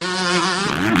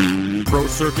Pro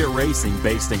Circuit Racing,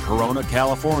 based in Corona,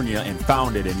 California, and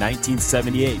founded in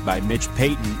 1978 by Mitch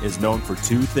Beaton, is known for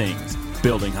two things: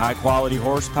 building high-quality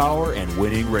horsepower and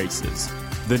winning races.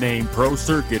 The name Pro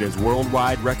Circuit is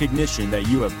worldwide recognition that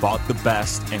you have bought the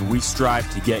best, and we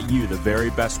strive to get you the very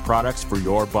best products for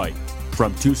your bike.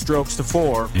 From 2 strokes to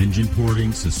 4, engine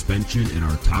porting, suspension, and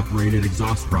our top-rated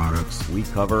exhaust products, we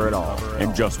cover it all.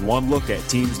 And just one look at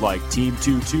teams like Team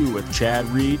 22 with Chad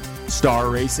Reed, Star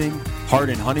Racing,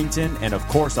 Hardin Huntington, and of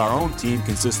course our own team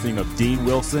consisting of Dean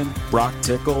Wilson, Brock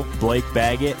Tickle, Blake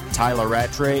Baggett, Tyler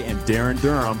Rattray, and Darren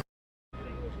Durham.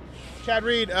 Chad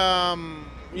Reed,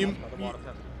 you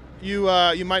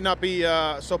might not be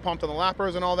so pumped on the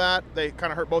lappers and all that. They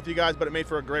kind of hurt both of you guys, but it made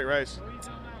for a great race.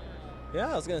 Yeah,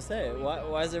 I was going to say,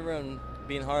 why is everyone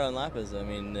being hard on lappers? I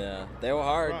mean, they were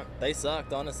hard. Right. They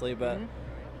sucked, honestly, but...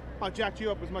 I jacked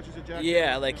you up as much as it jacked you.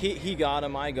 Yeah, up. like he got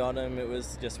him, I got him. It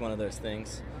was just one of those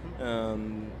things.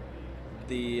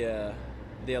 The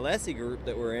Alessi group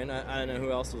that we're in, I don't know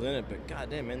who else was in it, but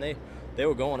goddamn, man, they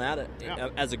were going at it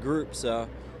as a group, so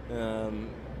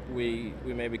we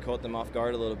maybe caught them off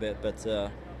guard a little bit, but... I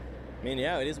mean,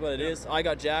 yeah, it is what it is. I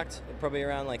got jacked probably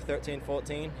around like 13,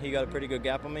 14. He got a pretty good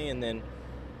gap on me, and then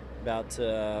about,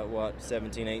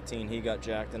 17, 18, he got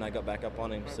jacked, and I got back up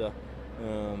on him. So,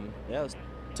 yeah, it was a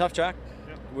tough track.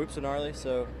 Whoops were gnarly,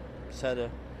 so just had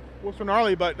to... Whoops were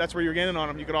gnarly, but that's where you were gaining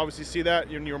on him. You could obviously see that.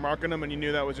 You were marking him, and you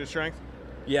knew that was your strength.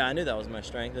 Yeah, I knew that was my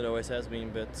strength. It always has been,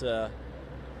 but... I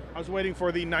was waiting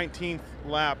for the 19th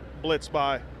lap blitz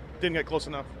by. Didn't get close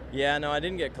enough. Yeah, no, I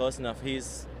didn't get close enough.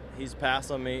 He's passed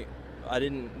on me. I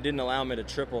didn't allow me to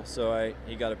triple, so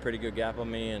he got a pretty good gap on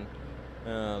me, and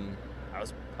I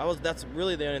was that's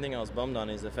really the only thing I was bummed on,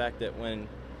 is the fact that when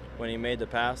he made the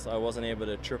pass, I wasn't able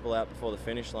to triple out before the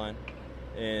finish line,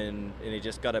 and he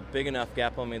just got a big enough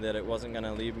gap on me that it wasn't going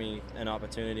to leave me an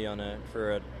opportunity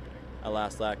for a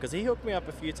last lap, because he hooked me up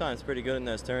a few times pretty good in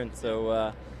those turns,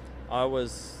 so I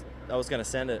was going to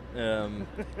send it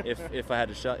if I had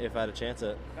a chance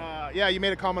at it. Yeah, you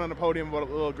made a comment on the podium about a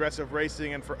little aggressive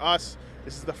racing, and for us,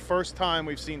 this is the first time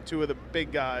we've seen two of the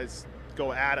big guys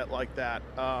go at it like that.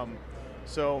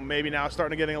 So maybe now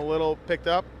starting to getting a little picked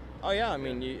up. Oh yeah, I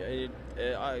mean,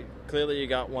 clearly you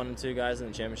got 1 and 2 guys in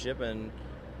the championship, and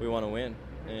we want to win.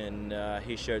 And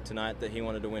he showed tonight that he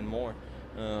wanted to win more.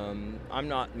 I'm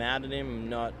not mad at him. I'm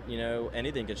not,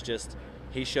 anything. It's just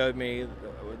he showed me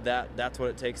that that's what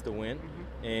it takes to win,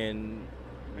 and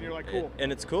you're like, cool.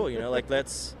 And it's cool, like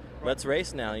let's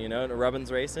race now.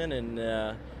 Rubbin's racing,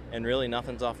 and really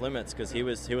nothing's off limits, because he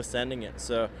was sending it.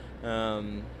 So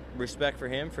respect for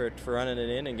him for running it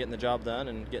in and getting the job done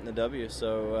and getting the W.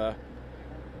 So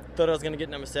thought I was going to get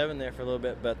number 7 there for a little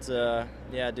bit, but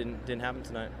yeah, it didn't happen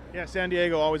tonight. Yeah, San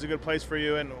Diego, always a good place for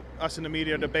you, and us in the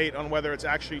media debate on whether it's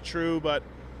actually true, but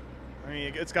I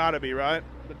mean, it's got to be, right?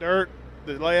 The dirt,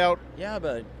 the layout. Yeah,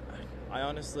 but I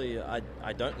honestly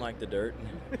don't like the dirt.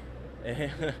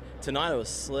 Tonight it was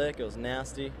slick, it was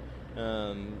nasty.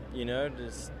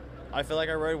 I feel like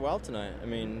I rode well tonight. I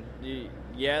mean,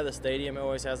 the stadium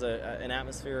always has an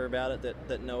atmosphere about it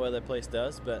that no other place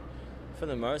does, but for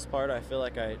the most part, I feel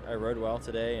like I rode well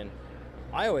today, and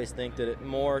I always think that it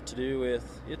more to do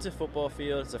with, it's a football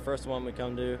field, it's the first one we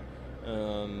come to.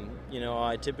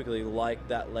 I typically like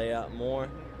that layout more.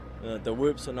 The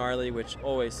whoops are gnarly, which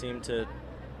always seem to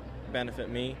benefit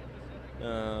me.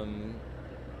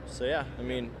 So yeah, I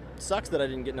mean, sucks that I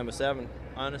didn't get number 7.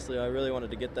 Honestly, I really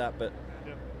wanted to get that, but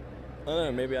I don't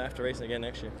know, maybe I have to race again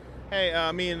next year.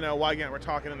 Hey, me and Wygant were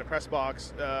talking in the press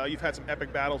box. You've had some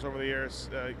epic battles over the years.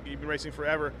 You've been racing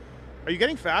forever. Are you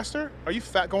getting faster? Are you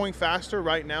going faster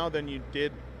right now than you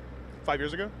did 5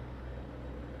 years ago?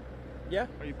 Yeah.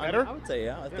 Are you better? I would say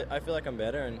yeah. I feel like I'm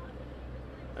better, and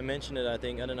I mentioned it, I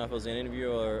don't know if it was an interview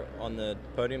or on the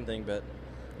podium thing, but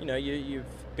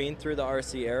you've been through the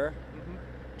RC era,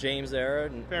 James era,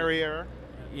 and Ferry era.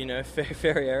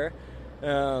 Ferry era,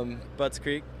 Butts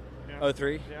Creek,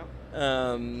 03. Yeah.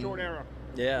 Short era.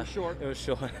 Yeah. It was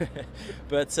short.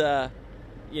 But,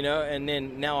 and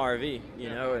then now RV,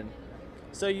 and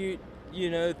so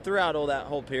throughout all that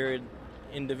whole period,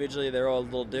 individually they're all a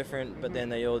little different, but then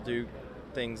they all do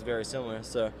things very similar.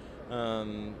 So,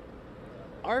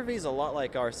 RV is a lot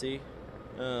like RC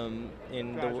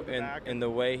in the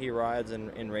way he rides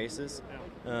in races.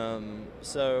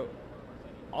 So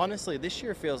honestly, this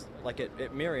year feels like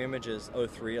it mirror images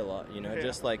 03 a lot.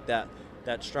 Just like that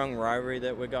strong rivalry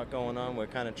that we got going on. We're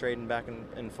kind of trading back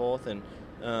and forth, and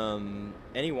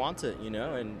he wants it,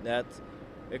 and that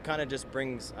it kind of just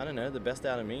brings, I don't know, the best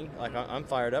out of me. Like I'm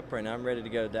fired up right now. I'm ready to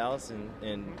go to Dallas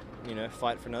and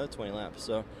fight for another 20 laps.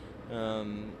 So.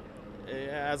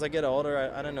 as I get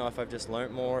older, I don't know if I've just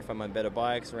learned more, if I'm on better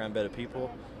bikes, around better people.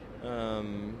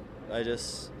 I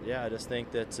just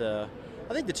think that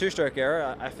I think the two-stroke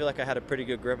era, I feel like I had a pretty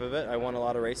good grip of it. I won a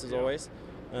lot of races always.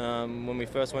 When we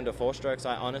first went to four-strokes,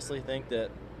 I honestly think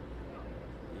that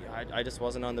I just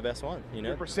wasn't on the best one.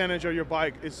 Your percentage of your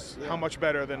bike is how much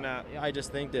better than that? I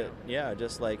just think that,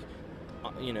 just like,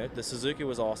 the Suzuki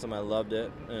was awesome. I loved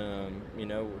it.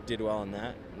 Did well in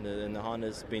that. And the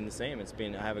Honda's been the same.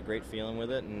 I have a great feeling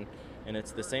with it, and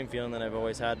it's the same feeling that I've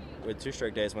always had with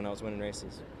two-stroke days when I was winning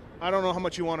races. I don't know how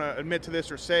much you want to admit to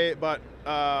this or say it, but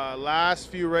last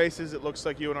few races, it looks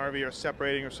like you and RV are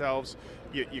separating yourselves.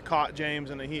 You caught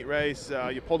James in the heat race.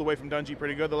 You pulled away from Dungey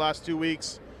pretty good the last 2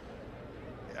 weeks.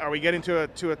 Are we getting to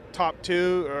a top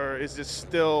two, or is this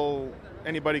still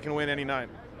anybody can win any night?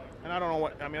 And I don't know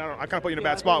what. I kind of put you in a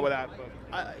bad spot with that. But.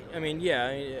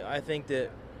 I think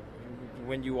that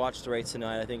when you watch the race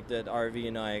tonight, I think that RV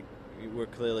and I were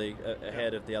clearly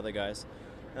ahead of the other guys.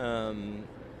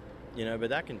 But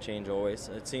that can change always.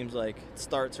 It seems like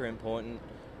starts are important.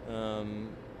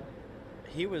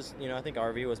 He was, I think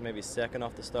RV was maybe second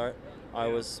off the start. I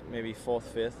was maybe fourth,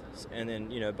 fifth, and then,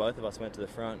 both of us went to the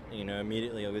front,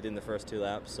 immediately within the first 2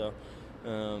 laps. So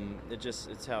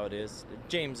it's how it is.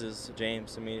 James is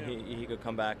James. I mean, he could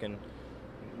come back and,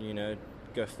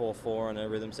 go 4-4 on a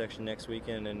rhythm section next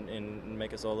weekend and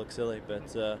make us all look silly,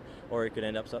 but or he could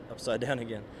end up upside down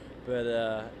again. But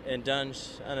and Dunge,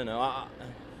 I don't know.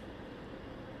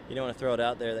 You don't want to throw it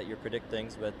out there that you predict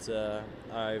things, but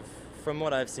from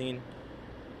what I've seen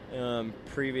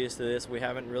previous to this, we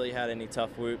haven't really had any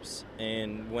tough whoops,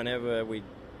 and whenever we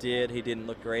did, he didn't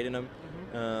look great in them.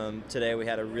 Today we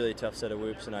had a really tough set of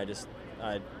whoops, and I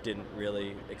didn't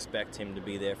really expect him to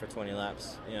be there for 20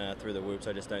 laps through the whoops.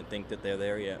 I just don't think that they're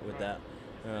there yet with that.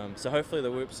 So hopefully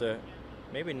the whoops are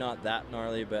maybe not that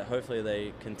gnarly, but hopefully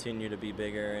they continue to be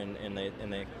bigger and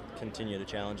they continue to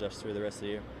challenge us through the rest of the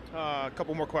year. A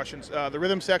couple more questions. The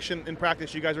rhythm section in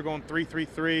practice, you guys are going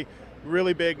 3-3-3,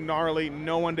 really big, gnarly.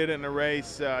 No one did it in a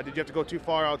race. Did you have to go too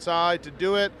far outside to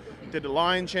do it? Did the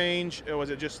line change, or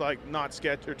was it just like not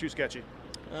sketch or too sketchy?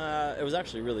 It was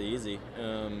actually really easy.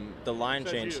 The line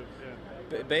changed.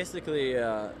 Basically,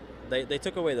 they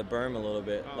took away the berm a little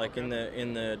bit. In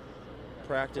the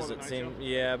practice, it seemed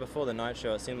before the night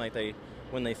show, it seemed like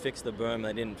when they fixed the berm,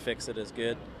 they didn't fix it as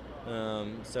good.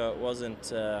 So it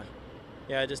wasn't.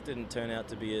 It just didn't turn out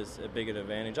to be as a big an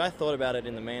advantage. I thought about it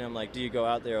in the main. I'm like, do you go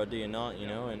out there or do you not?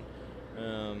 And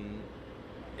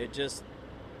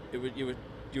you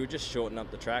would just shorten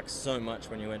up the track so much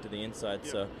when you went to the inside.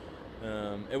 Yep. So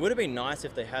it would have been nice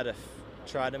if they had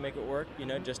tried to make it work,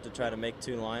 just to try to make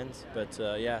 2 lines. But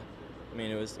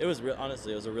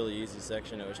honestly, it was a really easy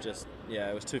section. It was just,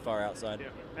 it was too far outside. Yeah.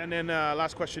 And then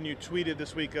last question, you tweeted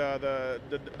this week the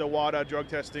WADA drug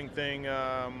testing thing.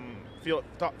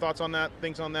 Thoughts on that?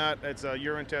 Things on that? It's a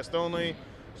urine test only,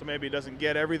 so maybe it doesn't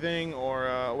get everything,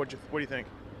 or what do you think?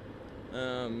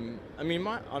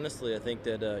 Honestly, I think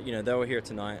that they were here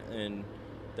tonight and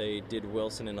they did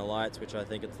Wilson in the lights, which I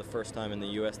think it's the first time in the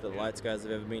U.S. that the lights guys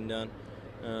have ever been done.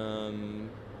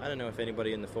 I don't know if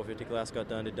anybody in the 450 class got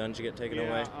done. Did Dungey get taken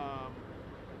away?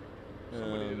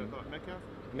 Somebody did, I thought. Metcalf?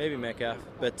 Maybe Metcalf.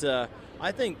 But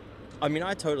I think,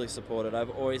 I totally support it. I've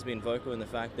always been vocal in the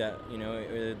fact that,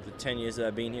 the 10 years that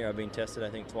I've been here, I've been tested, I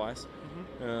think, twice.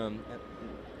 Mm-hmm.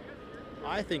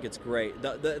 I think it's great.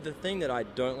 The thing that I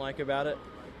don't like about it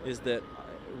is that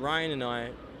Ryan and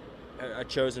I are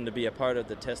chosen to be a part of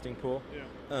the testing pool.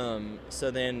 Yeah. So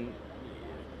then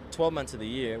 12 months of the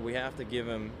year, we have to give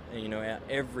them,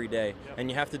 every day. Yep. And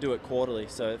you have to do it quarterly.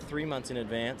 So 3 months in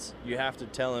advance, you have to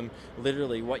tell them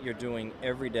literally what you're doing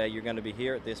every day. You're going to be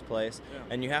here at this place,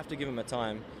 and you have to give them a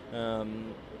time.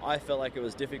 I felt like it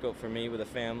was difficult for me with a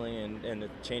family and a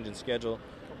change in schedule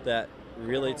that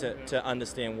really to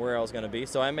understand where I was going to be.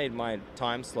 So I made my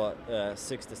time slot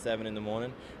 6 to 7 in the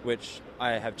morning, which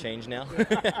I have changed now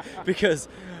because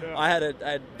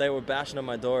they were bashing on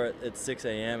my door at 6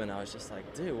 a.m. and I was just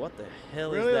like, dude, what the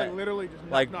hell is that? Like literally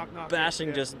just knock,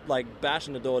 bashing, just like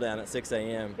bashing the door down at 6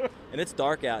 a.m. and it's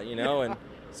dark out, and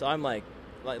so I'm like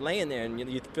laying there and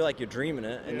you feel like you're dreaming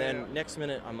it, and then next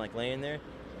minute I'm like laying there,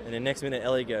 and then next minute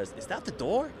Ellie goes, "Is that the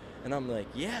door?" And I'm like,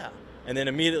 "Yeah." And then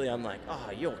immediately I'm like, "Oh,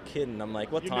 you're kidding." I'm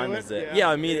like, "What time is it?"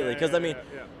 Yeah, immediately. Because,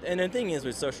 and the thing is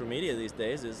with social media these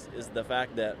days is the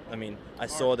fact that, I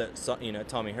saw that,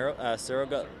 Tommy Cyril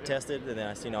got tested, and then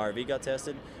I seen RV got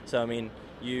tested. So,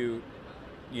 you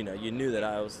knew that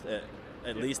I was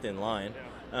at least in line.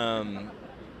 And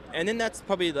then that's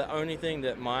probably the only thing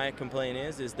that my complaint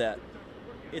is that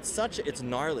it's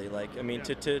gnarly.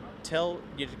 To tell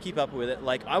you to keep up with it.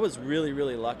 Like, I was really,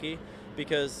 really lucky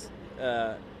because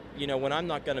when I'm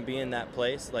not going to be in that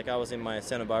place, like I was in my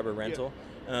Santa Barbara rental.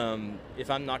 If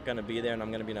I'm not going to be there and I'm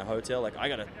going to be in a hotel, like I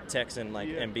got to text and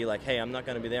and be like, hey, I'm not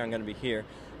going to be there, I'm going to be here.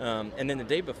 And then the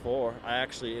day before,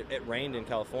 it rained in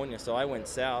California, so I went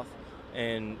south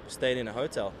and stayed in a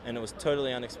hotel, and it was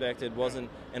totally unexpected.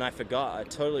 And I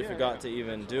totally forgot to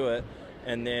even do it.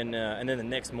 And then the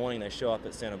next morning they show up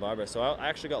at Santa Barbara. So I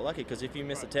actually got lucky, because if you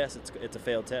miss a test, it's a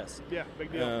failed test. Yeah,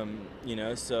 big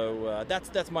deal. So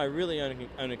that's my really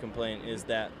only complaint, is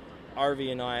that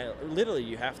RV and I, literally,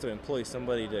 you have to employ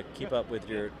somebody to keep up with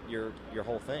your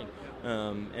whole thing.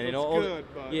 And good,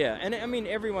 but... yeah, and I mean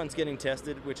everyone's getting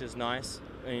tested, which is nice.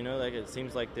 Like it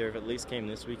seems like they've at least came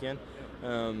this weekend.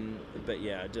 But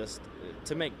yeah, just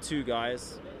to make 2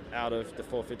 guys out of the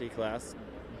 450 class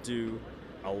do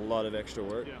a lot of extra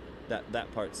work.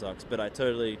 That part sucks. But I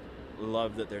totally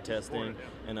love that they're testing,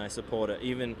 and I support it.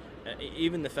 Even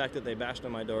the fact that they bashed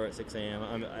on my door at 6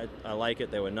 a.m. I like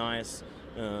it. They were nice.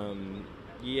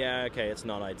 It's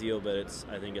not ideal, but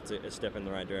I think it's a step in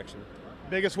the right direction.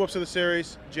 Biggest whoops of the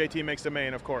series, JT makes the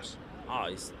main, of course. Oh,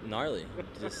 he's gnarly.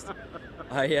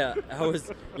 I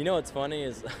was. What's funny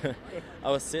is,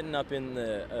 I was sitting up in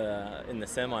the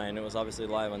semi, and it was obviously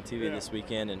live on TV this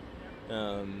weekend,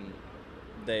 and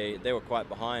they were quite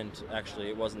behind. Actually,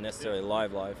 it wasn't necessarily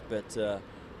live, but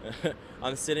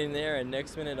I'm sitting there, and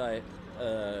next minute I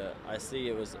see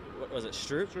it was, what was it,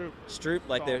 Stroop,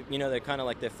 like they're kind of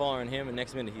like they're following him, and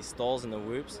next minute he stalls in the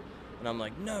whoops, and I'm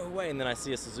like, no way, and then I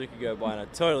see a Suzuki go by, and I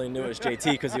totally knew it was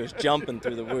JT because he was jumping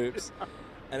through the whoops,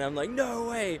 and I'm like, no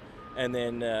way, and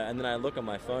then I look on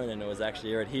my phone, and it was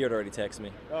actually he had already texted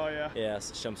me. Oh yeah. Yeah,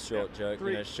 some short joke.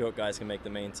 Short guys can make the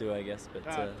main too, I guess. But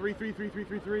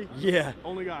 3-3-3-3-3-3. Yeah.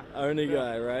 Only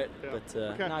guy, right? Yeah.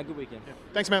 But good weekend. Yeah.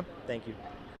 Thanks, man. Thank you.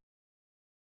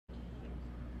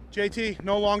 JT,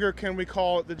 no longer can we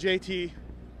call it the JT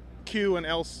Q and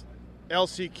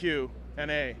LCQ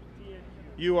and A.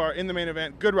 You are in the main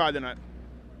event. Good ride tonight.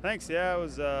 Thanks. Yeah, it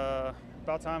was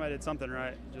about time I did something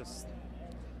right. Just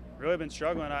really been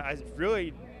struggling. I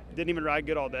really didn't even ride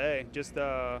good all day. Just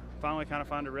finally kind of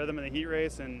found a rhythm in the heat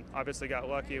race, and obviously got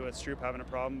lucky with Stroop having a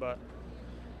problem. But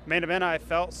main event, I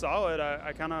felt solid.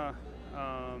 I kind of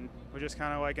was just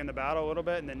kind of like in the battle a little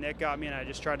bit, and then Nick got me, and I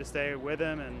just tried to stay with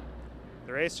him, and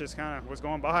the race just kind of was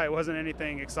going by. It wasn't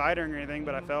anything exciting or anything,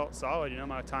 but I felt solid.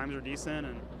 My times were decent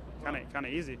and kind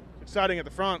of easy. Exciting at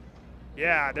the front.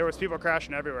 Yeah, there was people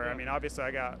crashing everywhere. I mean, obviously I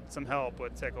got some help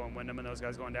with Tickle and Wyndham and those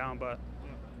guys going down, but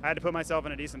I had to put myself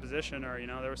in a decent position, or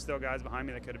there were still guys behind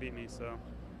me that could have beat me. So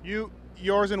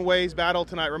yours and Wey's battle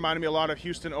tonight reminded me a lot of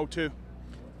Houston 02.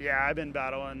 Yeah, I've been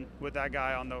battling with that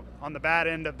guy on the bad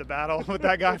end of the battle with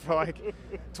that guy for like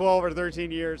 12 or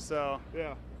 13 years. So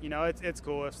yeah, it's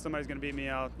cool. If somebody's gonna beat me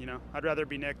out, I'd rather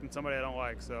be Nick than somebody I don't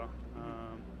like. So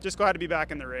just glad to be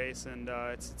back in the race, and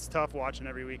it's tough watching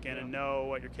every weekend and know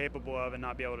what you're capable of and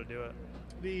not be able to do it.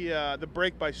 The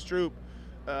break by Stroop,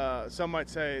 some might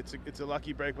say it's a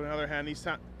lucky break, but on the other hand, these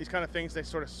kind of things, they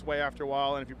sort of sway after a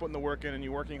while, and if you're putting the work in and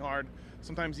you're working hard,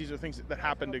 sometimes these are things that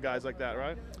happen to guys like that,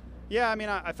 right? Yeah, I mean,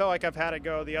 I felt like I've had it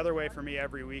go the other way for me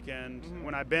every weekend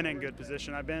when I've been in good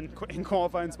position. I've been in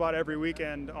qualifying spot every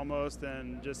weekend almost,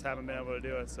 and just haven't been able to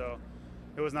do it. So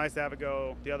it was nice to have it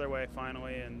go the other way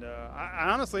finally. And I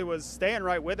honestly was staying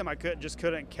right with him. I just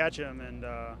couldn't catch him, and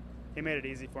he made it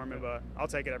easy for me. But I'll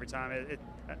take it every time.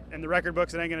 In the record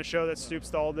books, it ain't going to show that Stoop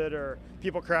stalled it or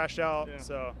people crashed out. Yeah.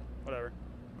 So whatever.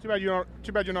 Too bad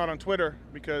you're not on Twitter,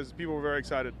 because people were very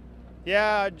excited.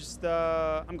 Yeah,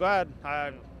 I'm glad.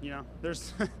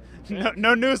 There's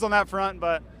no news on that front,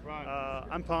 but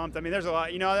I'm pumped. I mean, there's a lot.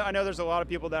 I know there's a lot of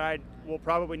people that I will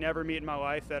probably never meet in my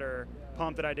life that are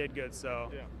pumped that I did good.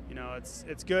 So,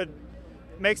 it's good.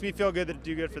 It makes me feel good to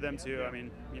do good for them too. I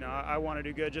mean, I want to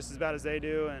do good just as bad as they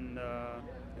do, and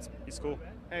it's cool.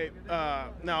 Hey,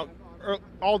 now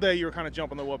all day you were kind of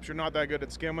jumping the whoops. You're not that good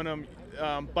at skimming them,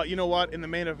 but you know what? In the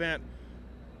main event,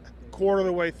 quarter of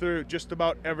the way through, just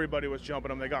about everybody was jumping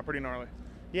them. They got pretty gnarly.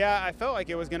 Yeah, I felt like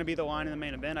it was going to be the line in the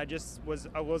main event. I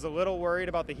was a little worried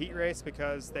about the heat race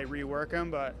because they rework them,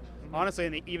 but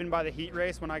honestly, even by the heat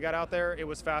race, when I got out there, it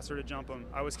was faster to jump them.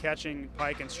 I was catching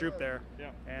Pike and Stroop there,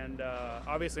 and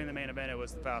obviously in the main event, it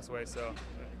was the fast way. So,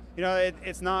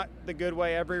 it's not the good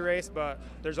way every race, but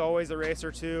there's always a race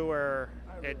or two where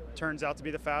it turns out to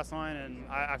be the fast line, and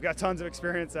I've got tons of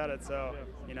experience at it. So,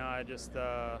 I just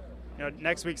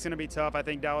next week's going to be tough. I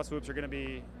think Dallas whoops are going to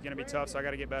be tough, so I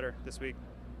got to get better this week.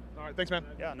 All right, thanks, man.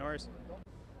 Yeah, no worries.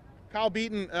 Kyle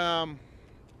Beaton,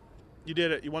 you did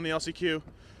it. You won the LCQ.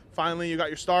 Finally, you got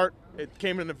your start. It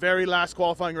came in the very last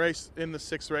qualifying race in the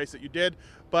 6th race that you did.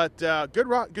 But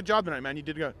good job tonight, man. You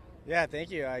did good. Yeah,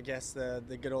 thank you. I guess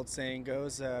the good old saying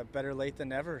goes, better late than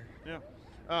never. Yeah.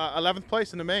 11th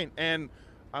place in the main, and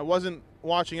I wasn't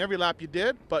watching every lap you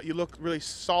did, but you looked really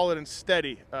solid and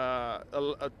steady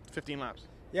 15 laps.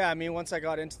 Yeah, I mean, once I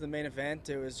got into the main event,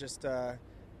 it was just, I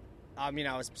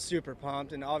was super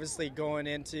pumped. And obviously going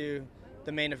into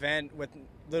the main event with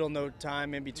little no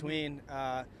time in between,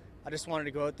 I just wanted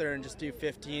to go out there and just do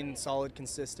 15 solid,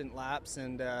 consistent laps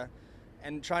and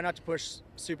try not to push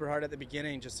super hard at the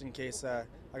beginning just in case I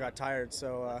got tired.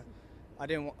 So I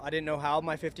didn't know how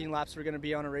my 15 laps were going to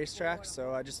be on a racetrack,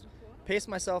 so I just paced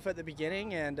myself at the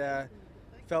beginning and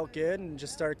felt good and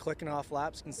just started clicking off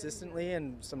laps consistently,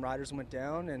 and some riders went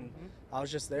down, and I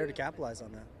was just there to capitalize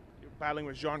on that. You're battling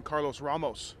with Jean Carlos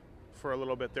Ramos for a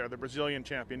little bit there, the Brazilian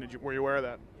champion. Were you aware of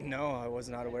that? No, I was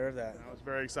not aware of that. I was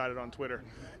very excited on Twitter.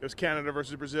 It was Canada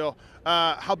versus Brazil.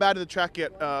 How bad did the track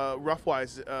get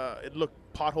rough-wise? It looked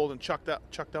potholed and chucked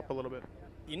up a little bit.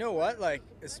 You know what?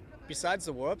 Besides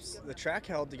the whoops, the track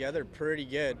held together pretty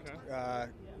good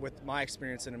with my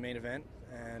experience in a main event.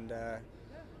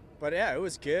 But yeah, it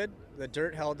was good. The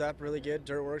dirt held up really good.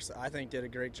 Dirtworks, I think, did a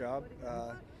great job.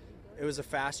 It was a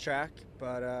fast track,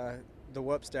 but the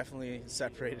whoops definitely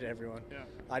separated everyone. Yeah.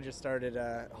 I just started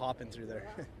hopping through there.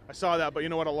 I saw that, but you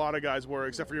know what? A lot of guys were,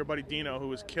 except for your buddy Dino, who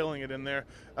was killing it in there.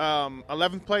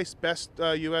 11th place, best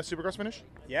U.S. Supercross finish?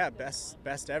 Yeah,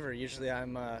 best ever. Usually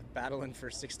I'm battling for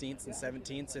 16th and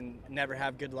 17th and never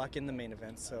have good luck in the main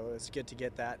event, so it's good to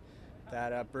get that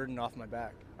burden off my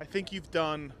back. I think you've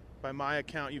done, by my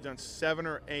account, you've done 7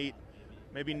 or 8,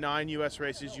 maybe 9 U.S.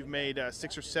 races. You've made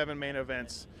 6 or 7 main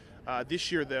events.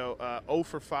 This year, though, 0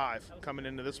 for 5 coming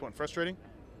into this one. Frustrating?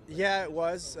 Yeah, it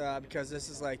was because this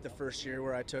is like the first year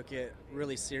where I took it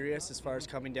really serious as far as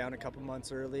coming down a couple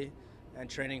months early and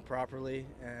training properly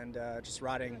and just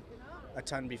riding a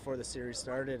ton before the series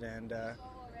started. And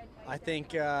I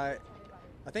think I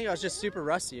was just super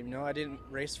rusty. You know, I didn't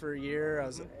race for a year.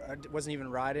 I wasn't even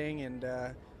riding,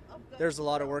 and there's a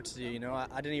lot of work to do. You know,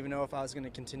 I didn't even know if I was going to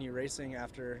continue racing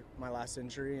after my last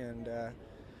injury, and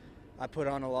I put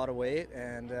on a lot of weight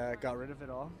and got rid of it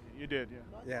all. You did,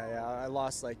 yeah. Yeah, I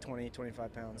lost like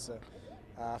 25 pounds. So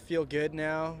I feel good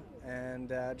now, and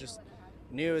just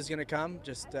knew it was going to come.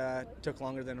 Just took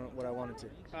longer than what I wanted to.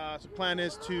 So the plan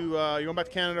is to, you're going back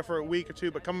to Canada for a week or two,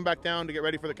 but coming back down to get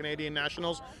ready for the Canadian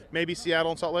Nationals, maybe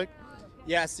Seattle and Salt Lake?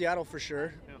 Yeah, Seattle for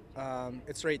sure. Yeah.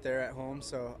 It's right there at home,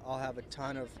 so I'll have a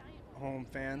ton of home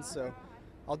fans. So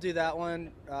I'll do that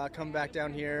one, come back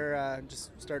down here,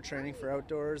 just start training for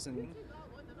outdoors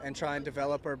and try and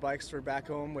develop our bikes for back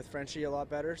home with Frenchie a lot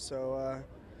better. So,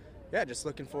 yeah, just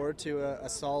looking forward to a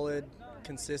solid,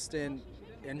 consistent,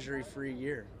 injury-free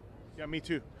year. Yeah, me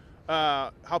too.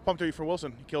 How pumped are you for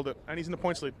Wilson? He killed it, and he's in the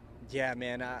points lead. Yeah,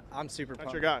 man, I'm super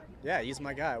pumped. That's your guy. Yeah, he's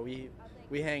my guy.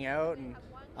 We hang out, and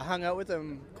I hung out with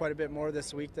him quite a bit more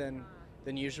this week than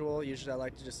usual. Usually I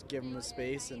like to just give him the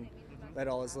space and let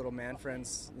all his little man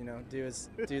friends, you know, do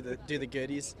the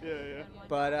goodies. Yeah.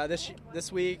 But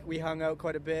this week we hung out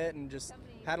quite a bit and just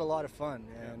had a lot of fun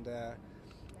and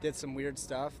did some weird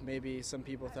stuff. Maybe some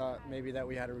people thought maybe that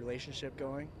we had a relationship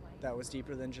going that was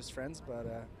deeper than just friends,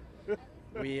 but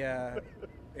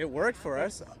it worked for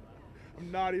us.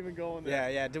 I'm not even going there.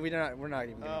 Yeah. We're not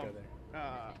even gonna go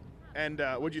there. And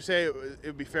would you say it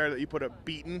would be fair that you put a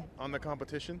Beaton on the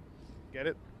competition? Get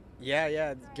it?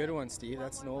 Yeah, good one, Steve.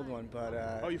 That's an old one, but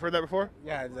oh, you've heard that before?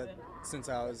 Yeah, since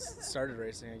I started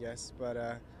racing, I guess.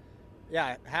 But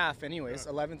yeah, half anyways.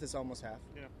 11th is almost half.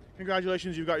 Yeah.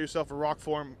 Congratulations, you got yourself a rock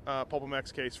form Pulpum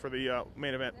X case for the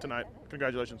main event tonight.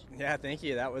 Congratulations. Yeah, thank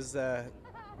you. That was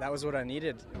what I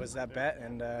needed. Was that bet,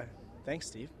 and thanks,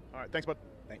 Steve. All right, thanks, bud.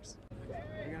 Thanks.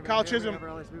 Kyle Chisholm,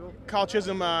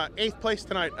 8th place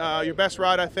tonight. Your best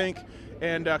ride, I think,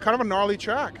 and kind of a gnarly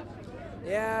track.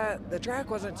 Yeah, the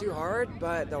track wasn't too hard,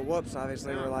 but the whoops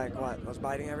obviously were like, was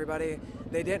biting everybody.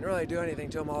 They didn't really do anything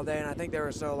to them all day, and I think they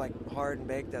were so hard and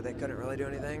baked that they couldn't really do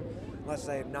anything unless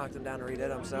they knocked them down and redid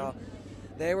them. So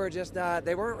they were just,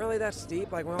 they weren't really that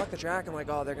steep. Like when we walked the track, I'm like,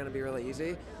 oh, they're going to be really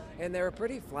easy. And they were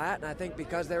pretty flat, and I think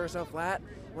because they were so flat,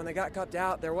 when they got cupped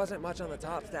out, there wasn't much on the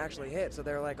tops to actually hit. So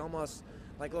they were almost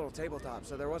like little tabletops,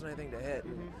 so there wasn't anything to hit.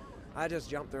 I just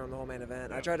jumped through them the whole main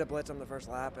event. I tried to blitz them the first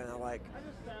lap, and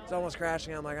it's almost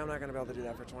crashing. I'm like, I'm not going to be able to do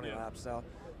that for 20 laps. So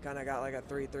kind of got a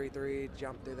 3-3-3,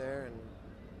 jumped through there, and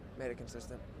made it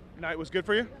consistent. Night was good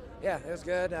for you? Yeah, it was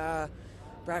good.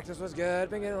 Practice was good.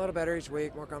 Been getting a little better each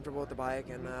week, more comfortable with the bike,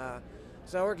 and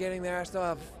so we're getting there.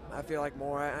 I feel like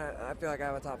more. I feel like I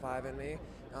have a top 5 in me.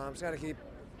 Just got to keep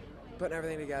putting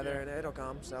everything together, and it'll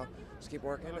come. So just keep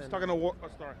working. I was talking to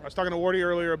Wardy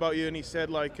earlier about you, and he said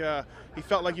he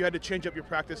felt like you had to change up your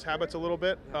practice habits a little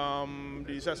bit.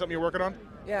 Is that something you're working on?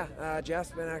 Yeah,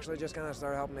 Jeff's been actually just kind of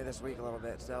started helping me this week a little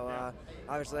bit. So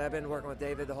obviously I've been working with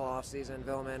David the whole off season,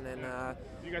 Villman, and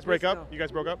you guys break up? You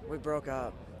guys broke up? We broke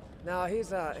up. No,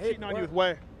 he's cheating on you with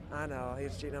Wey. I know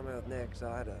he's cheating on me with Nick, so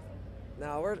I had to.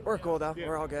 No, we're cool though. Yeah,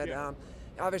 we're all good. Yeah.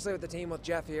 Obviously with the team with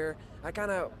Jeff here, I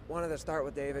kind of wanted to start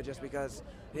with David just because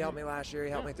he helped me last year. He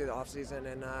helped me through the off season,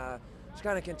 and just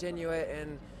kind of continue it.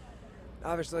 And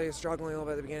obviously struggling a little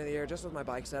bit at the beginning of the year, just with my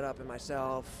bike setup and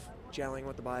myself, gelling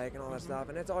with the bike and all that stuff.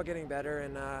 And it's all getting better.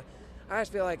 And I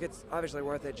just feel like it's obviously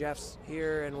worth it. Jeff's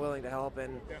here and willing to help,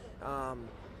 and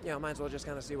might as well just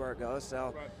kind of see where it goes.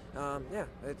 So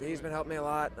he's been helping me a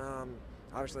lot.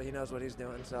 Obviously he knows what he's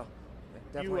doing, so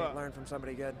definitely learn from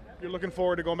somebody good. You're looking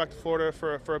forward to going back to Florida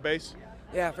for a base?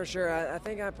 Yeah, for sure. I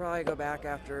think I'd probably go back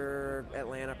after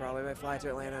Atlanta, probably. I'd fly to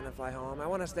Atlanta and then fly home. I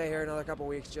want to stay here another couple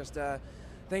weeks. Just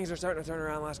things are starting to turn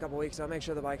around the last couple weeks, so I'll make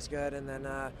sure the bike's good, and then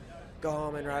go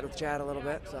home and ride with Chad a little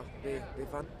bit. So be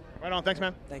fun. Right on. Thanks,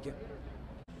 man. Thank you.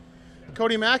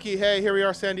 Cody Mackie, hey, here we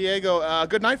are, San Diego.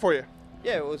 Good night for you.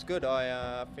 Yeah, it was good.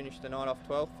 I finished the night off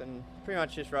 12th and pretty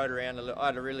much just rode around a little. I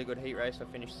had a really good heat race. I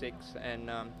finished 6th and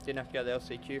didn't have to go to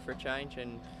the LCQ for a change.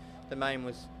 And the main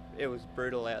was, it was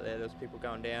brutal out there. There was people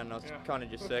going down, and I was kind of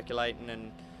just circulating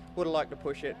and would have liked to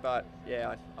push it, but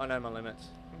yeah, I know my limits.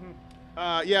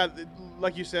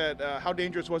 Like you said, how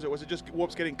dangerous was it? Was it just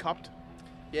whoops getting cupped?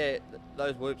 Yeah,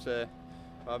 those whoops are,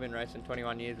 I've been racing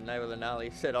 21 years and they were the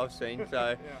gnarliest that I've seen.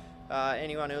 So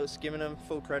anyone who was skimming them,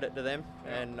 full credit to them.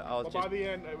 And I was by the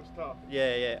end, it was tough.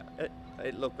 Yeah,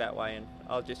 it looked that way, and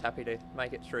I was just happy to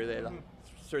make it through there,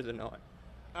 through the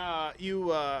night.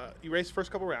 You raced the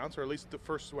first couple rounds, or at least the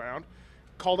first round.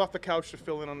 Called off the couch to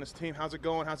fill in on this team. How's it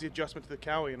going? How's the adjustment to the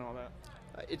Cowie and all that?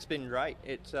 It's been great.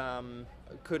 It's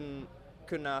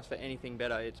couldn't ask for anything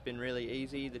better. It's been really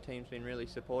easy. The team's been really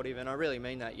supportive, and I really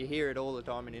mean that. You hear it all the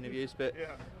time in interviews, but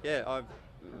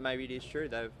maybe it is true.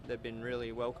 They've been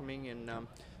really welcoming and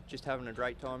just having a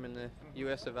great time in the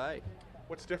US of A.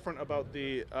 What's different about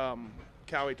the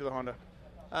Cowie to the Honda?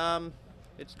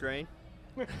 It's green.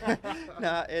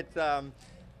 No, it's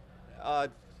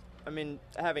I mean,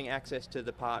 having access to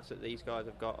the parts that these guys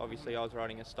have got. Obviously, I was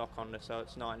riding a stock Honda, so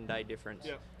it's night and day difference.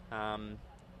 Yeah.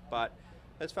 But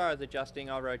as far as adjusting,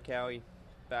 I rode Cowie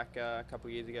back a couple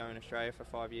of years ago in Australia for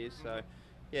 5 years. So,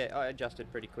 yeah, I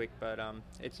adjusted pretty quick, but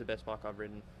it's the best bike I've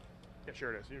ridden. Yeah,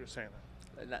 sure it is. You're just saying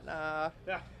that. Nah.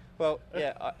 Yeah. Well,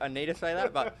 yeah, I need to say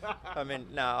that, but I mean,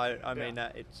 no, I mean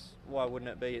that. It's, why wouldn't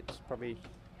it be? It's probably,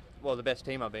 well, the best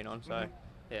team I've been on. So,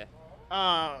 yeah.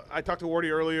 I talked to Wardy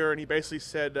earlier, and he basically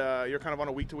said you're kind of on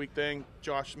a week-to-week thing.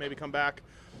 Josh, maybe come back.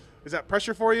 Is that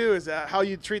pressure for you? Is that how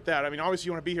you treat that? I mean, obviously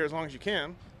you want to be here as long as you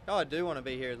can. Oh, I do want to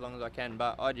be here as long as I can,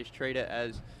 but I just treat it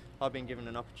as I've been given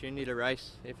an opportunity to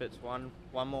race. If it's one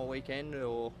more weekend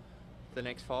or the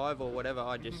next 5 or whatever,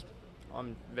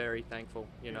 I'm very thankful.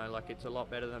 You know, like it's a lot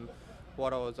better than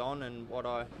what I was on and what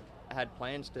I had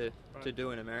plans to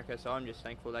do in America. So I'm just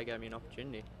thankful they gave me an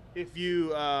opportunity. If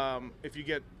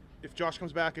Josh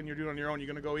comes back and you're doing it on your own, you're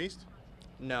going to go east?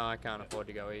 No, I can't afford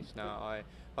to go east. No,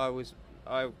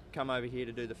 I come over here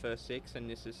to do the first 6, and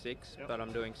this is 6, but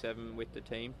I'm doing 7 with the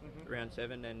team, round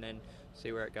 7, and then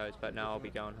see where it goes. But no, I'll be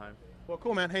going home. Well,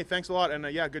 cool, man. Hey, thanks a lot, and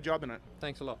good job tonight.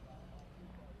 Thanks a lot.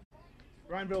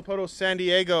 Ryan Villopoto, San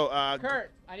Diego.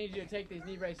 Kurt, I need you to take these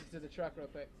knee braces to the truck real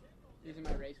quick. These are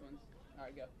my race ones. All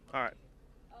right, go. All right.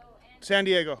 San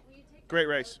Diego, great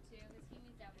race.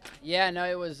 Yeah, no,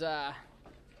 it was...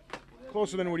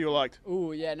 Closer than what you liked.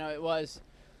 Ooh, yeah, no, it was.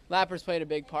 Lappers played a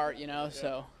big part, you know,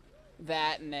 so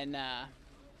that, and then,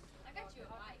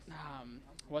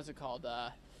 what's it called?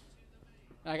 I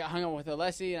got hung up with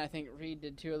Alessi, and I think Reed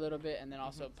did too a little bit, and then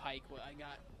also Pike, I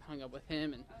got hung up with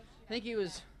him, and I think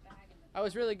I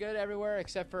was really good everywhere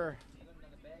except for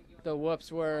the whoops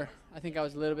where I think I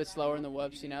was a little bit slower in the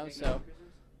whoops, you know, so,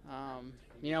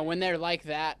 you know, when they're like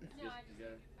that,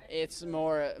 it's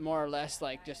more or less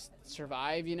like just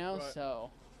survive, you know. Right.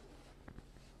 So,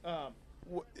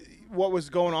 what was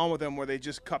going on with them? Were they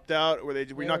just cupped out? Were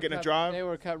we not getting a drive? They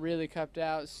were really cupped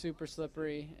out, super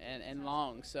slippery and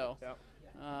long. So,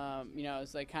 you know,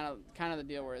 it's like kind of the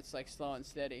deal where it's like slow and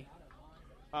steady.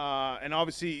 And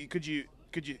obviously, could you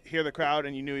hear the crowd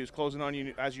and you knew he was closing on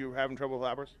you as you were having trouble with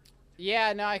lappers?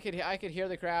 Yeah, no, I could hear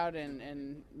the crowd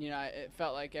and you know, it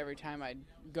felt like every time I'd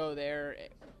go there,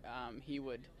 he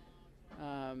would.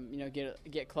 You know,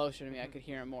 get closer to me. I could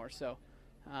hear him more. So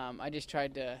I just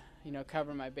tried to, you know,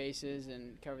 cover my bases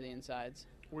and cover the insides.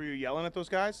 Were you yelling at those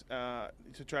guys to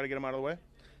try to get them out of the way?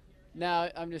 No,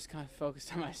 I'm just kind of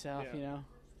focused on myself, Yeah. you know.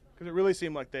 Because it really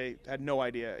seemed like they had no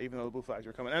idea, even though the blue flags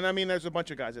were coming. And I mean, there's a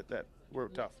bunch of guys that were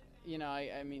tough. You know,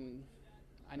 I mean,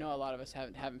 I know a lot of us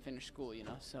haven't finished school, you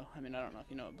know. So I mean, I don't know if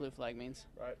you know what blue flag means.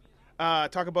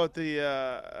 Right. Talk about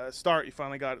the start you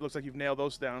finally got. It looks like you've nailed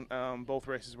those down. Both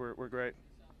races were great.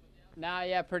 Nah,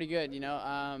 yeah, pretty good. You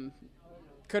know,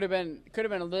 could have been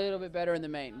a little bit better in the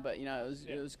main, but you know,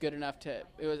 it was good enough to.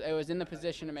 It was in the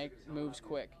position to make moves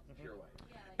quick.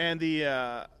 And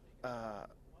the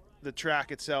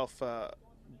track itself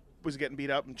was getting beat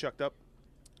up and chucked up.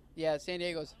 Yeah, San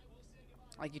Diego's,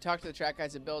 like you talk to the track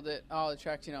guys that build it. Oh, the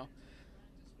track's, you know,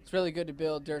 it's really good to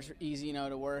build. Dirt's easy, you know,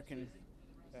 to work and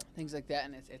things like that.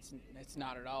 And it's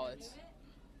not at all.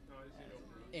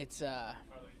 It's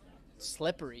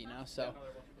slippery, you know, so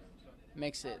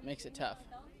makes it tough.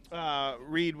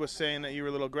 Reed was saying that you were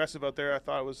a little aggressive out there. I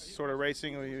thought it was sort of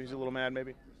racing. He was a little mad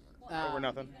maybe over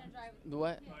nothing. The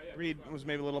what? Reed was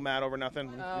maybe a little mad over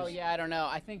nothing. Oh, yeah, I don't know.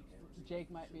 I think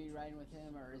Jake might be riding with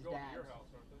him or his dad.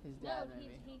 His dad,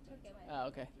 maybe. He took it. Oh,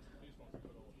 okay.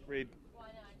 Reed.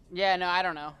 Yeah, no, I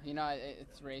don't know. You know,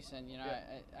 it's racing. You know,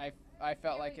 I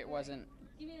felt like it wasn't.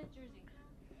 Give me that jersey.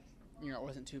 You know, it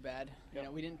wasn't too bad. You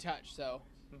know, we didn't touch, so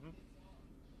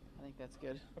I think that's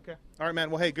good. Okay. All right, man.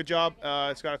 Well, hey, good job.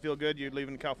 It's got to feel good. You're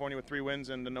leaving California with 3 wins,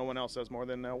 and no one else has more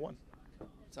than 1.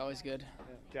 It's always good.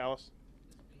 Dallas.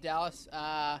 Dallas,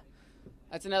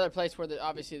 that's another place where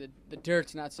obviously the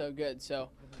dirt's not so good. So,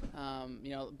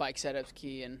 you know, bike setup's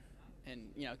key, and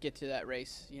you know, get to that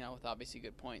race, you know, with obviously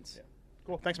good points. Yeah.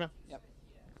 Cool. Thanks, man. Yep.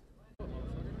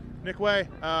 Nick Wey,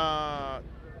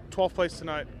 12th place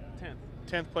tonight. 10th.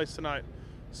 10th place tonight.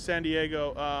 San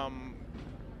Diego.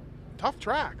 Tough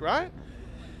track, right?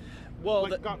 Well,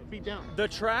 got beat down. The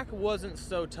track wasn't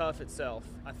so tough itself.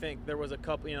 I think there was a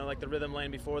couple, you know, like the rhythm lane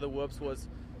before the whoops was,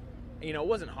 you know, it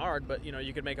wasn't hard, but, you know,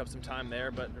 you could make up some time there.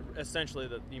 But essentially,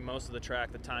 most of the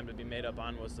track, the time to be made up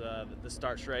on was the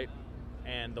start straight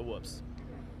and the whoops.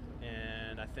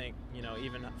 And I think, you know,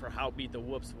 even for how beat the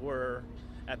whoops were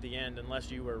at the end,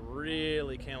 unless you were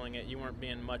really killing it, you weren't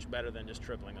being much better than just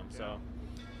tripling them. So,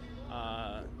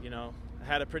 you know,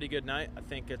 had a pretty good night. I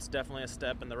think it's definitely a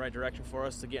step in the right direction for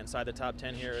us. To get inside the top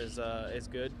 10 here is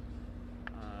good.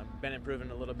 Been improving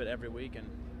a little bit every week and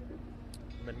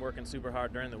been working super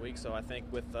hard during the week. So I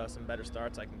think with some better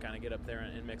starts, I can kind of get up there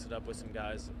and mix it up with some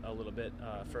guys a little bit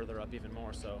further up even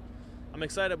more. So I'm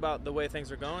excited about the way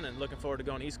things are going and looking forward to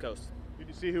going East Coast. Did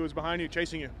you see who was behind you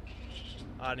chasing you?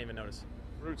 I didn't even notice.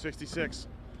 Route 66.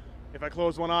 If I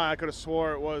closed one eye, I could have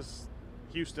swore it was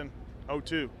Houston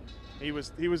 02. He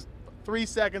was 3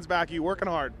 seconds back. You working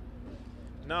hard.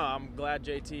 No, I'm glad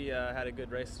JT had a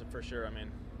good race for sure. I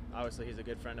mean, obviously he's a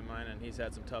good friend of mine and he's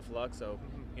had some tough luck. So,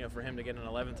 you know, for him to get an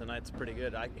 11th tonight's pretty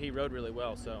good. He rode really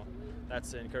well, so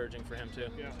that's encouraging for him too.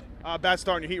 Yeah. Bad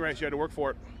start in your heat race. You had to work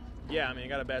for it. Yeah, I mean, I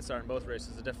got a bad start in both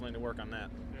races. I definitely need to work on that.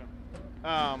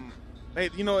 Yeah. Hey,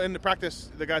 you know, in the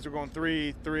practice, the guys were going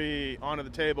 3-3 onto the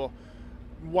table.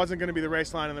 Wasn't going to be the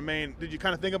race line in the main. Did you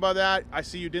kind of think about that? I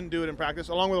see you didn't do it in practice,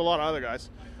 along with a lot of other guys.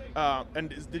 And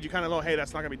did you kind of know, hey,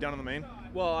 that's not going to be done in the main?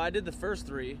 Well, I did the first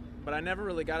 3, but I never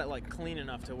really got it like clean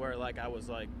enough to where like I was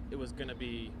like it was going to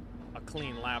be a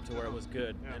clean lap to where it was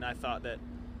good. Yeah. And I thought that.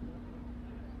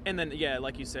 And then yeah,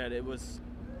 like you said, it was.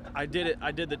 I did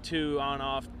the 2 on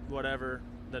off whatever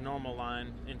the normal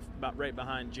line in about right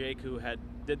behind Jake, who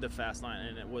did the fast line,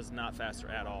 and it was not faster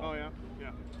at all. Oh yeah.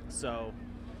 So.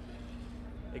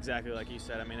 Exactly like you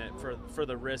said. I mean, for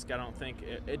the risk, I don't think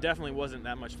it definitely wasn't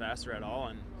that much faster at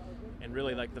all, and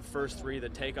really like the first 3, the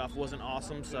takeoff wasn't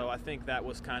awesome. So I think that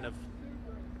was kind of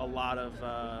a lot of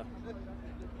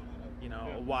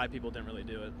why people didn't really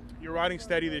do it. You're riding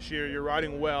steady this year. You're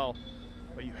riding well,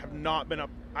 but you have not been up.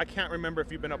 I can't remember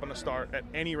if you've been up on the start at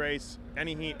any race,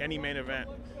 any heat, any main event.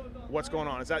 What's going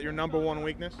on? Is that your number one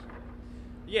weakness?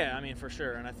 Yeah, I mean for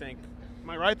sure, and I think. Am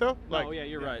I right though? Oh yeah,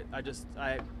 you're right. I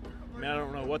mean, I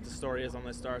don't know what the story is on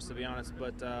this stars, to be honest,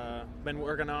 but been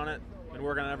working on it, been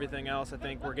working on everything else. I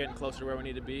think we're getting closer to where we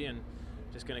need to be and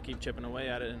just going to keep chipping away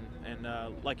at it. And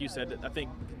like you said, I think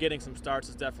getting some starts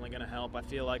is definitely going to help. I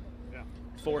feel like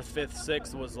 4th, 5th,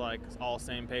 6th was like all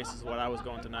same pace as what I was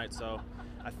going tonight. So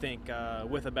I think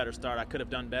with a better start, I could have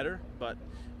done better. But,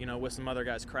 you know, with some other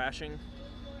guys crashing,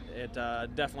 it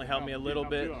definitely helped me a little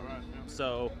bit.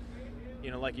 So... You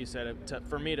know, like you said,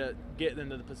 for me to get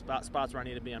into the spots where I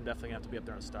need to be, I'm definitely going to have to be up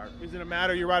there and start. Is it a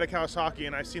matter, you ride a Kawasaki,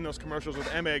 and I've seen those commercials with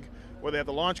Emig where they have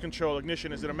the launch control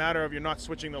ignition. Is it a matter of you're not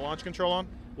switching the launch control on?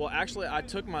 Well, actually, I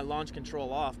took my launch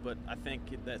control off, but I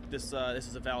think that this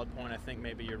is a valid point. I think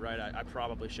maybe you're right. I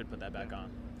probably should put that back on.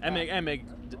 Emig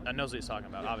knows what he's talking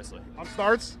about, obviously. On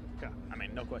starts? Yeah. I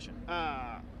mean, no question.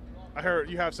 I heard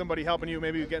you have somebody helping you,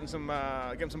 maybe getting some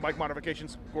bike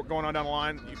modifications going on down the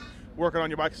line. You working on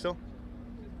your bike still?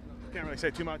 Can't really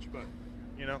say too much, but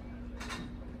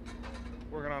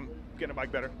working on getting a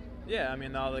bike better. Yeah, I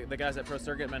mean, all the guys at Pro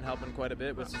Circuit have been helping quite a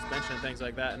bit with suspension and things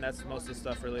like that, and that's most of the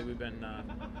stuff really we've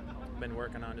been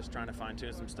working on, just trying to fine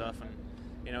tune some stuff.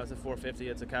 And it's a 450,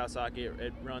 it's a Kawasaki,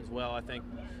 it runs well. I think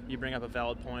you bring up a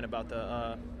valid point about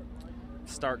the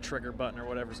start trigger button or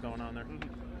whatever's going on there.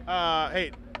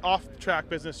 Hey, off-track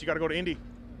business, you got to go to Indy.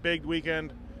 Big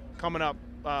weekend coming up,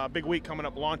 big week coming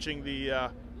up, launching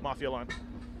the Mafia line.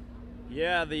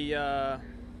 Yeah, the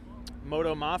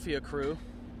Moto Mafia crew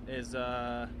is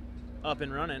up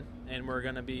and running, and we're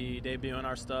going to be debuting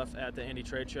our stuff at the Indy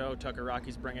Trade Show. Tucker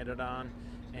Rocky's bringing it on,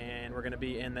 and we're going to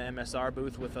be in the MSR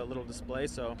booth with a little display,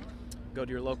 so go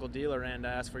to your local dealer and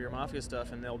ask for your Mafia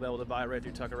stuff, and they'll be able to buy it right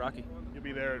through Tucker Rocky. You'll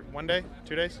be there 1 day,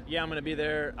 2 days? Yeah, I'm going to be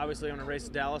there. Obviously, I'm going to race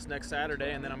Dallas next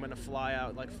Saturday, and then I'm going to fly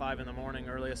out like 5 in the morning,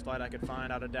 earliest flight I could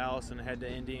find out of Dallas, and head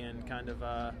to Indy and kind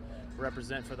of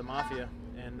represent for the Mafia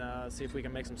and see if we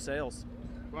can make some sales.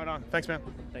 Right on. Thanks, man.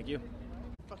 Thank you.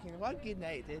 Fucking what a good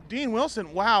night, dude. Dean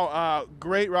Wilson, wow,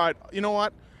 great ride. You know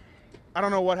what? I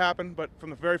don't know what happened, but from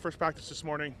the very first practice this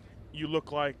morning, you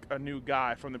look like a new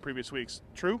guy from the previous weeks.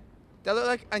 True? Do I look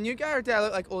like a new guy or do I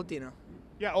look like old Dino?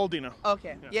 Yeah, old Dino.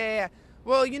 Okay. Yeah.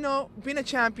 Well, being a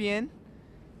champion,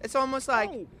 it's almost like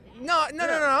no.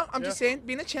 I'm just saying,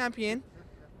 being a champion,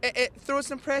 it throws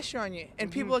some pressure on you,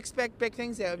 and people expect big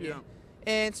things out of you.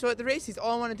 And so at the races,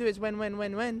 all I want to do is win.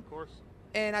 Of course.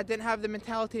 And I didn't have the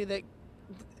mentality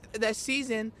that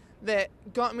season that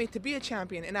got me to be a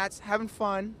champion, and that's having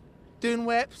fun, doing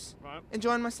whips,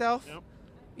 enjoying myself. Yep.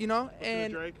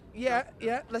 And Drake. yeah,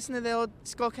 listen to the old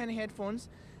Skull Candy headphones,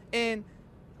 and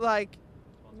like,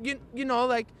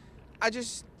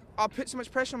 I'll put so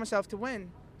much pressure on myself to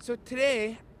win. So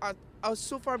today, I was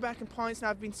so far back in points, and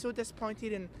I've been so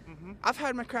disappointed, and I've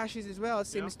had my crashes as well,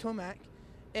 same as Tomac,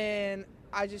 and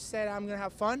I just said I'm gonna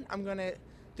have fun. I'm gonna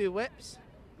do whips,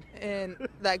 and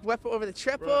like whip it over the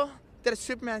triple. Right. Did a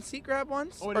Superman seat grab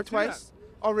once Oh, I or didn't see twice.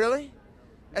 Oh really?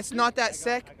 It's not that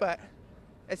sick, but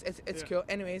it's cool.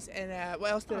 Anyways, and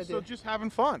what else did I do? So just having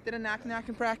fun. Did a knack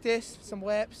in practice, some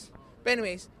whips. But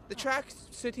anyways, the track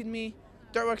suited me.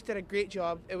 Dirtworks did a great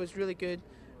job. It was really good.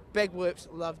 Big whoops,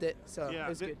 loved it. So it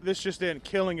was good. This just in,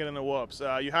 killing it in the whoops.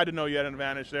 You had to know you had an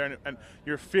advantage there, and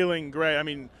you're feeling great. I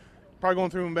mean, probably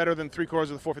going through them better than 3/4 of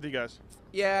the 450 guys.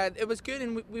 Yeah, it was good,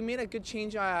 and we made a good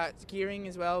change gearing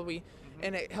as well.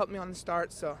 And it helped me on the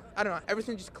start. So I don't know,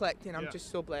 everything just clicked, and I'm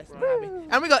just so blessed and happy.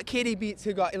 And we got Katie Beats,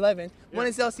 who got 11th. One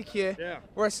is LCQ. Yeah.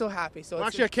 We're so happy. So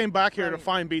Actually, I came back here to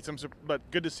find Beats, but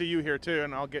good to see you here too,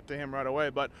 and I'll get to him right away.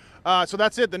 But so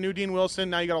that's it. The new Dean Wilson.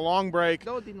 Now you got a long break.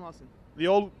 The old Dean Wilson. The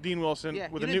old Dean Wilson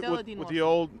with the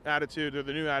old attitude or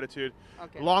the new attitude.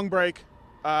 Okay. Long break.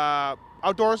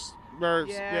 Outdoors.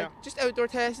 Just outdoor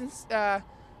testing.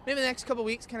 Maybe the next couple of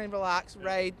weeks, kind of relax,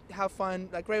 ride, have fun,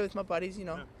 like ride with my buddies.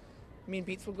 Me and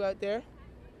Beats will go out there.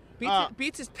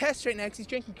 Beats is pissed right now because he's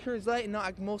drinking Coors Light and not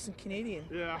a Molson Canadian.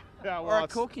 Yeah. Or a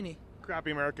Kokanee. Crappy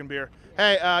American beer.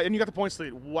 Hey, and you got the points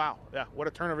lead. Wow. Yeah. What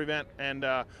a turn of event, and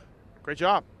great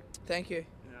job. Thank you.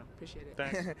 Yeah. Appreciate it.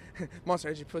 Thanks. Monster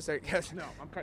Energy post out, guys. No, I'm